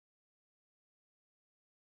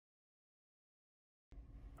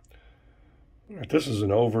All right, this is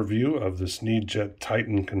an overview of the Inkjet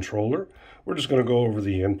Titan controller. We're just going to go over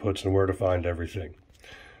the inputs and where to find everything.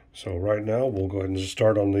 So right now we'll go ahead and just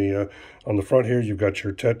start on the front here. You've got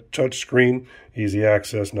your touch screen, easy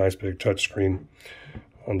access, nice big touch screen.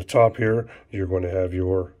 On the top here, you're going to have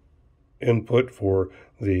your input for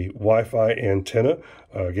the Wi-Fi antenna.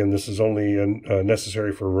 Again, this is only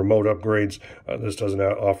necessary for remote upgrades. This doesn't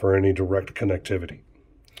offer any direct connectivity.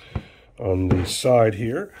 On the side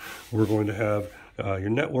here, we're going to have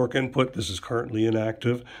your network input. This is currently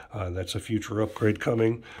inactive. That's a future upgrade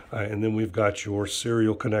coming. And then we've got your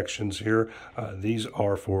serial connections here. These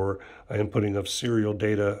are for inputting of serial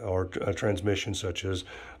data or transmission, such as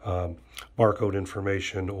barcode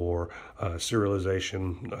information or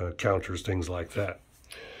serialization counters, things like that.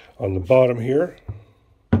 On the bottom here,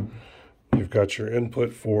 you've got your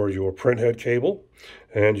input for your printhead cable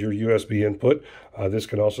and your USB input. This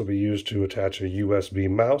can also be used to attach a USB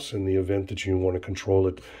mouse in the event that you want to control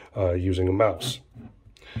it using a mouse.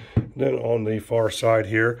 Then on the far side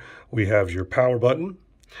here, we have your power button,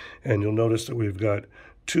 and you'll notice that we've got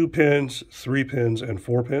 2 pins, 3 pins, and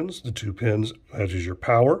 4 pins. The 2 pins, that is your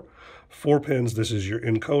power. 4 pins, this is your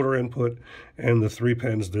encoder input, and the 3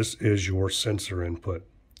 pins, this is your sensor input.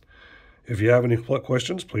 If you have any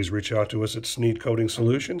questions, please reach out to us at Sneed Coding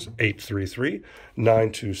Solutions,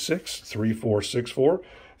 833-926-3464.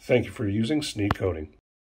 Thank you for using Sneed Coding.